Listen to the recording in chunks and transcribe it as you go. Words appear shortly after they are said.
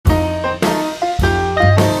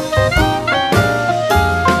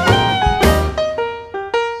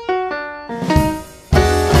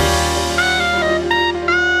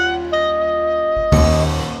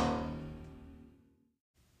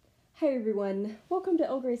everyone. Welcome to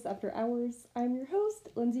El Grace After Hours. I'm your host,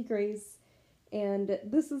 Lindsay Grace, and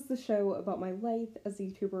this is the show about my life as a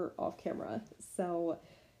YouTuber off camera.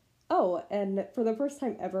 And for the first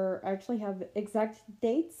time ever, I actually have exact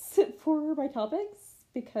dates for my topics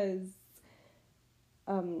because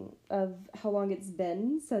of how long it's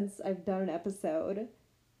been since I've done an episode.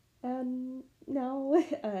 And now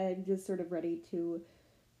I'm just sort of ready to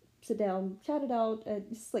sit down, chat it out, and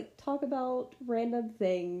just talk about random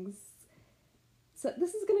things. So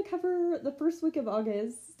this is going to cover the first week of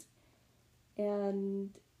August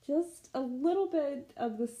and just a little bit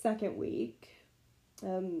of the second week.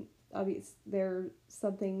 Obviously, there are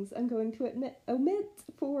some things I'm going to omit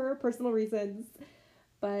for personal reasons,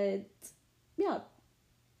 but yeah,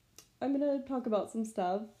 I'm going to talk about some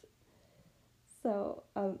stuff. So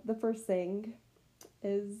the first thing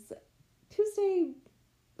is Tuesday,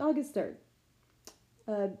 August 3rd.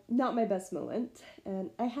 Not my best moment, and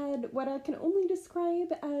I had what I can only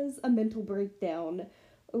describe as a mental breakdown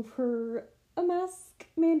over a mask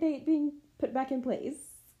mandate being put back in place.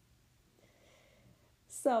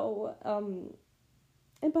 So,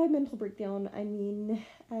 and by mental breakdown, I mean,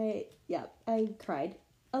 I cried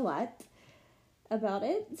a lot about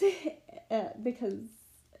it, because,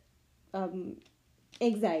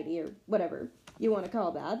 anxiety or whatever you want to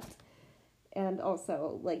call that. And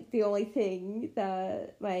also, the only thing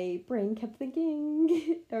that my brain kept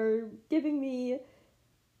thinking or giving me,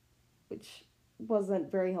 which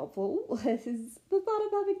wasn't very helpful, was the thought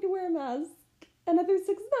of having to wear a mask another 6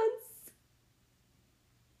 months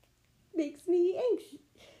makes me anxious,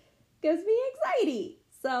 gives me anxiety.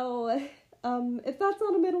 So, if that's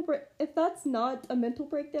not a mental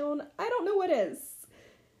breakdown, I don't know what is.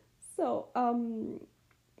 So,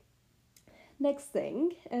 next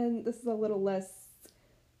thing, and this is a little less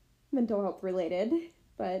mental health related,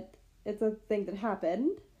 but it's a thing that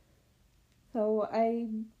happened. So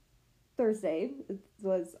Thursday, it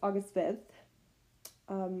was August 5th,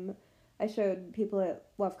 I showed people at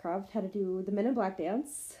Lovecraft how to do the Men in Black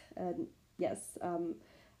dance, and yes, I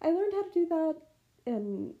learned how to do that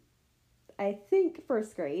in, I think,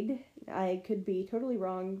 first grade. I could be totally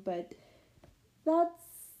wrong, but that's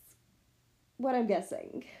what I'm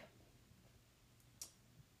guessing,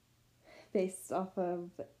 based off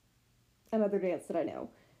of another dance that I know,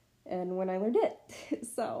 and when I learned it.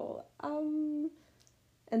 So,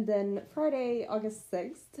 and then Friday, August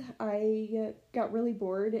 6th, I got really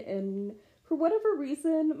bored, and for whatever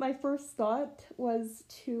reason, my first thought was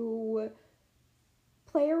to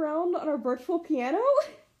play around on our virtual piano.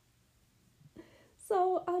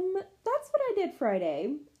 So, that's what I did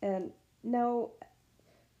Friday, and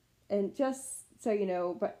just so you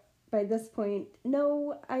know, but by this point,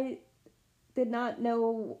 no, I did not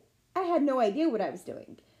know, I had no idea what I was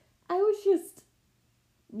doing. I was just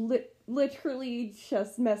literally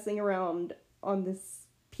just messing around on this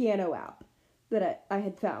piano app that I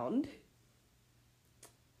had found.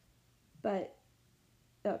 But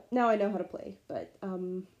now I know how to play. But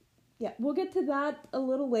yeah, we'll get to that a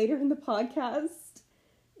little later in the podcast.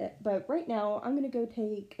 But right now, I'm going to go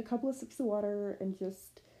take a couple of sips of water and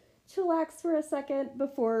just chillax for a second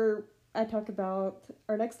before I talk about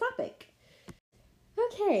our next topic.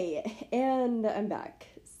 Okay, and I'm back.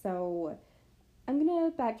 So I'm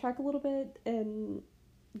going to backtrack a little bit and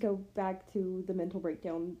go back to the mental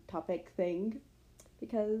breakdown topic thing,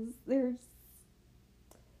 because there's,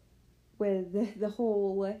 with the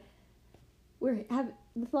whole, the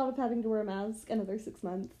thought of having to wear a mask another 6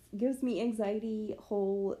 months gives me anxiety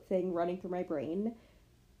whole thing running through my brain.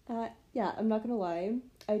 Yeah, I'm not going to lie,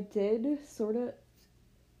 I did sort of,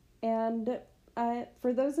 and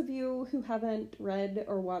for those of you who haven't read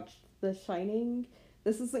or watched The Shining,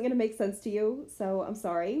 this isn't going to make sense to you, so I'm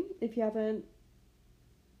sorry if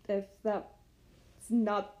that's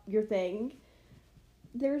not your thing.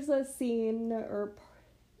 There's a scene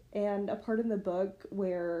and a part in the book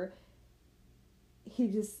where he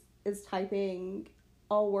just is typing,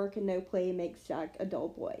 "All work and no play makes Jack a dull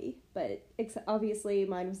boy," but obviously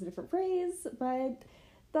mine was a different phrase, but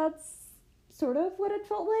that's sort of what it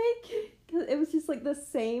felt like. It was just the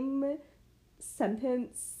same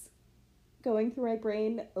sentence going through my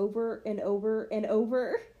brain over and over and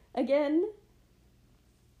over again.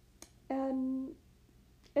 And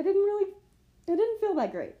it didn't feel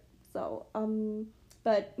that great. So,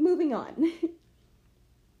 but moving on.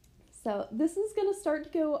 So this is going to start to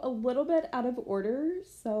go a little bit out of order,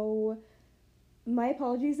 so my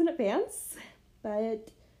apologies in advance. But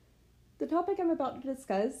the topic I'm about to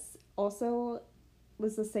discuss also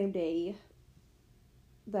was the same day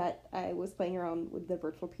that I was playing around with the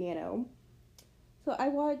virtual piano. So I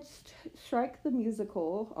watched Shrek the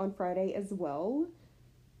Musical on Friday as well.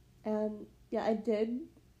 And yeah, I did.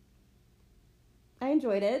 I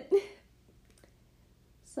enjoyed it.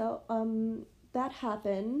 So, that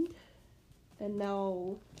happened. And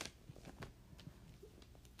now,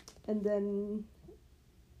 and then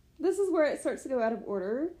this is where it starts to go out of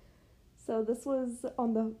order. So this was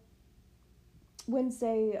on the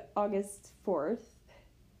Wednesday, August 4th.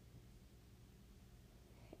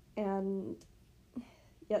 And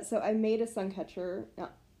yeah, so I made a sun catcher.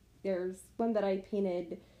 Now, there's one that I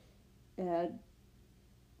painted and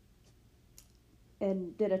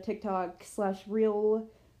did a TikTok/reel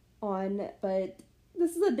on, but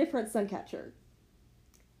this is a different sun catcher.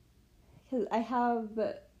 Because I have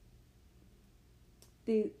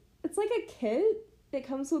it's like a kit. It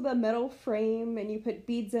comes with a metal frame and you put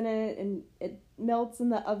beads in it and it melts in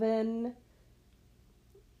the oven.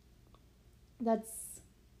 That's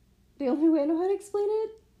the only way I know how to explain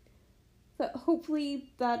it. So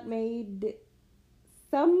hopefully that made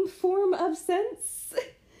some form of sense.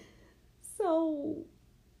 So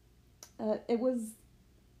it was,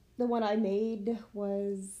 the one I made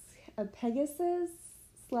was a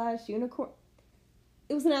Pegasus/unicorn.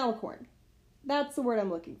 It was an alicorn. That's the word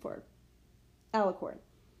I'm looking for. Alicorn.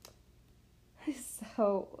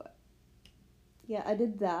 So, yeah, I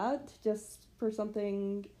did that just for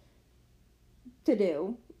something to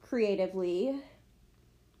do creatively.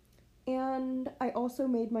 And I also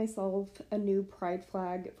made myself a new pride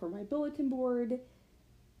flag for my bulletin board.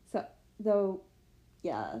 So, though,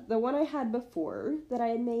 yeah, the one I had before that I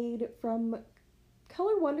had made from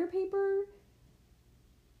Color Wonder paper,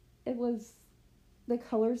 it was, the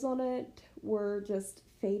colors on it were just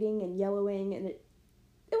fading and yellowing, and it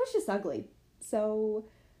was just ugly. So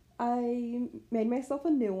I made myself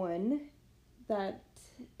a new one that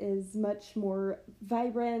is much more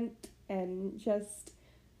vibrant and just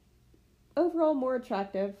overall more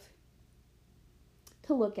attractive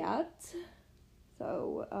to look at.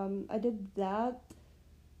 So I did that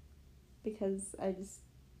because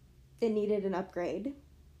it needed an upgrade.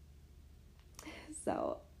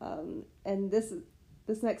 So and this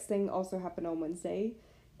next thing also happened on Wednesday.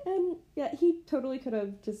 And yeah, he totally could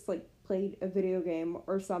have just like played a video game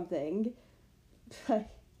or something. But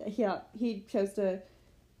yeah, he chose to.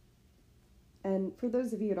 And for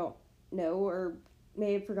those of you who don't know or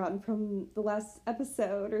may have forgotten from the last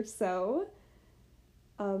episode or so,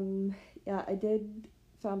 yeah, I did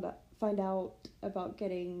find out about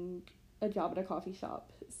getting a job at a coffee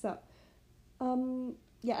shop. So,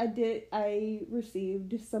 yeah, I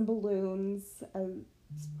received some balloons as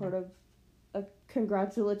part of a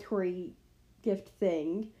congratulatory gift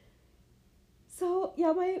thing. So,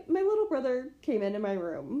 yeah, my little brother came into my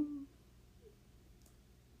room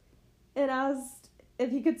and asked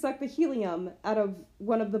if he could suck the helium out of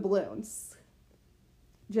one of the balloons.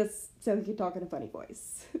 Just so he could talk in a funny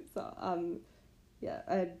voice. So, yeah,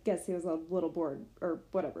 I guess he was a little bored or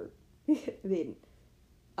whatever. I mean,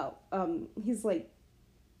 he's a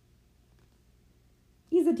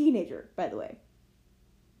teenager, by the way.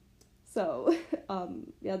 So,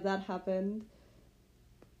 yeah, that happened.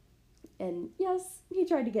 And yes, he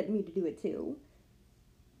tried to get me to do it too.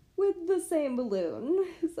 With the same balloon.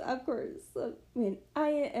 So, of course, I mean,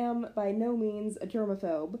 I am by no means a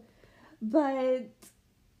germaphobe, but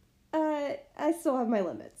I still have my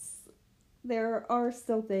limits. There are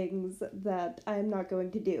still things that I'm not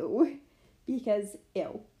going to do because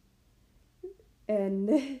ew. And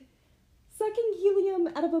sucking helium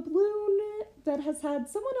out of a balloon that has had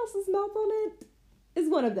someone else's mouth on it is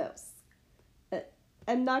one of those.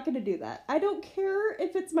 I'm not going to do that. I don't care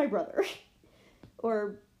if it's my brother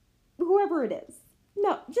or whoever it is.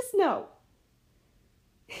 No, just no.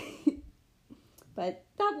 But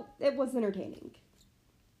it was entertaining.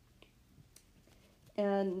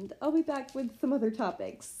 And I'll be back with some other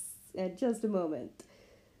topics in just a moment.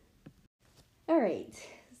 Alright,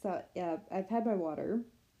 so yeah, I've had my water.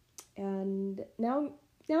 And now I'm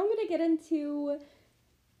going to get into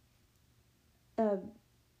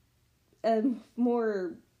a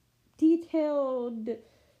more detailed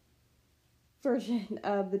version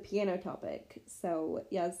of the piano topic. So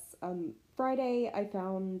yes, Friday I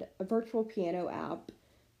found a virtual piano app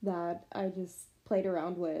that I just played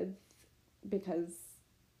around with because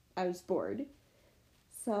I was bored.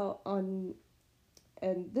 So and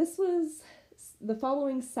this was the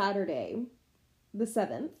following Saturday, the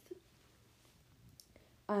 7th.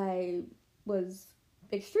 I was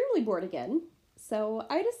extremely bored again, so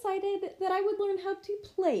I decided that I would learn how to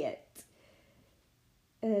play it.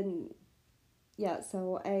 And yeah,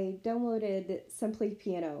 so I downloaded Simply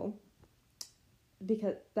Piano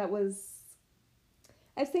because that was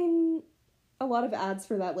I've seen a lot of ads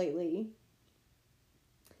for that lately.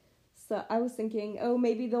 So I was thinking, oh,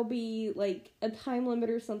 maybe there'll be like a time limit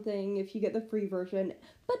or something if you get the free version.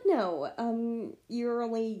 But no, you're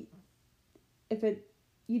only,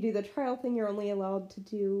 you do the trial thing, you're only allowed to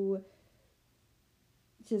do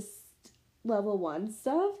just level 1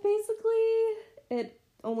 stuff, basically. It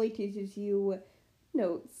only teaches you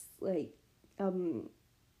notes like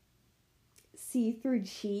C through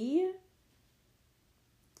G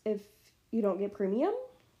if you don't get premium.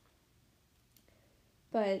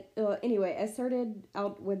 But anyway, I started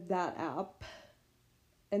out with that app,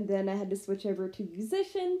 and then I had to switch over to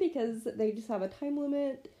Musician because they just have a time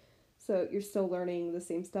limit, so you're still learning the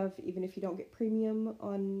same stuff even if you don't get premium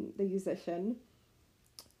on the Musician.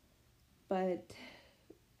 But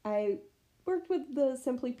I worked with the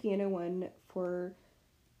Simply Piano one for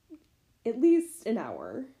at least an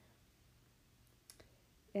hour.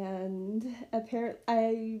 And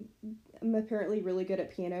I am apparently really good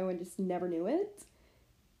at piano and just never knew it.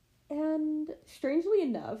 And strangely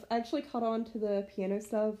enough, I actually caught on to the piano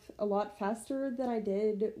stuff a lot faster than I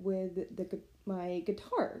did with my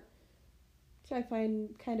guitar, which I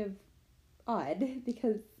find kind of odd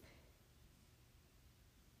because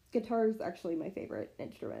guitar is actually my favorite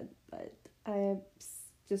instrument, but I'm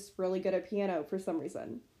just really good at piano for some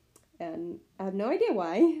reason. And I have no idea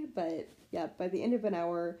why, but yeah, by the end of an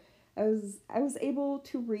hour, I was able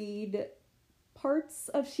to read parts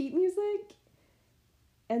of sheet music,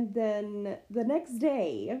 and then the next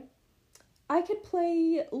day, I could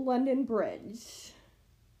play London Bridge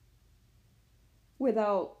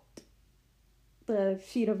without the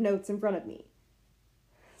sheet of notes in front of me.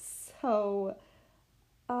 So,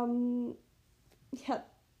 yeah,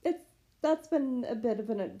 that's been a bit of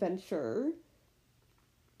an adventure.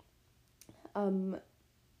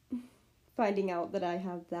 Finding out that I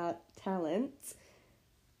have that talent.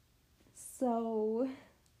 So,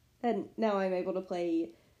 and now I'm able to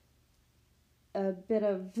play a bit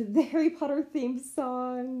of the Harry Potter theme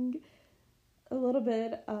song, a little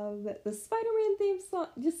bit of the Spider-Man theme song,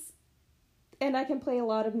 and I can play a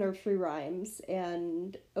lot of nursery rhymes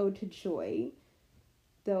and Ode to Joy,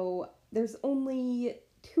 though there's only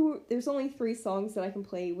 3 songs that I can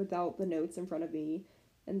play without the notes in front of me,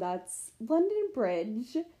 and that's London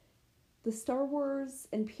Bridge, the Star Wars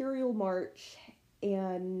Imperial March,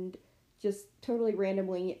 and just totally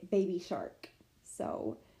randomly Baby Shark.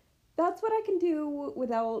 So that's what I can do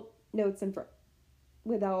without notes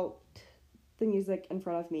without the music in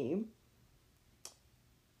front of me.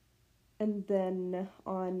 And then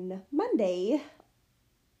on Monday,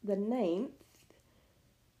 the 9th,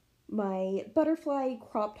 my butterfly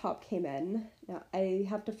crop top came in. Now I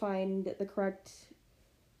have to find the correct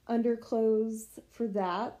underclothes for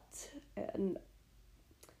that,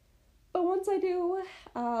 but once I do,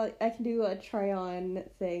 I can do a try on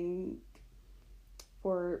thing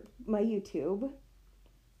for my YouTube.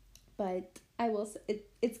 But I will say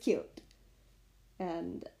it's cute,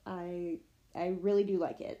 and I really do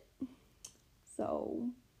like it. So,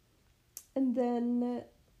 and then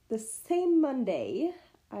the same Monday,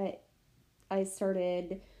 I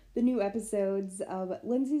started the new episodes of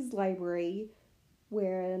Lindsay's Library,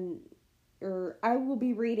 where I will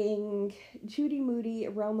be reading Judy Moody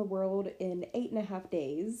Around the World in 8.5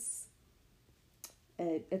 days.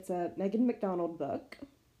 It's a Megan McDonald book.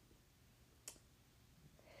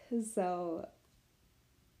 So,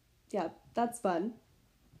 yeah, that's fun.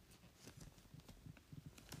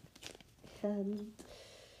 And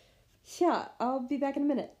yeah, I'll be back in a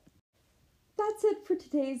minute. That's it for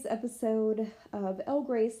today's episode of Elle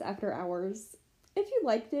Grace After Hours. If you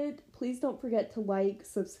liked it, please don't forget to like,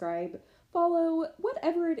 subscribe, follow,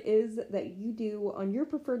 whatever it is that you do on your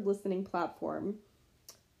preferred listening platform,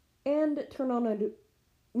 and turn on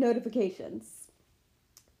notifications.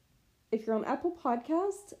 If you're on Apple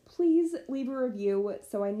Podcasts, please leave a review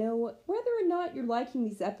so I know whether or not you're liking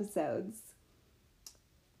these episodes.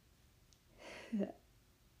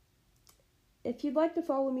 If you'd like to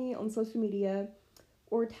follow me on social media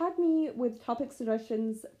or tag me with topic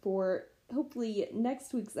suggestions for hopefully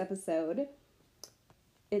next week's episode,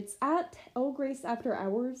 it's at Elle Grace After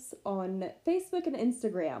Hours on Facebook and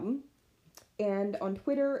Instagram, and on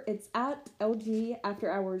Twitter it's at LG After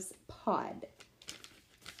Hours Pod.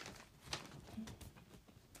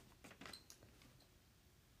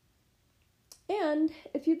 And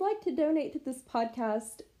if you'd like to donate to this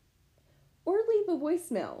podcast or leave a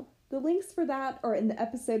voicemail, the links for that are in the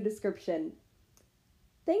episode description.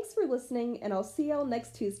 Thanks for listening, and I'll see y'all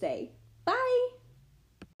next Tuesday.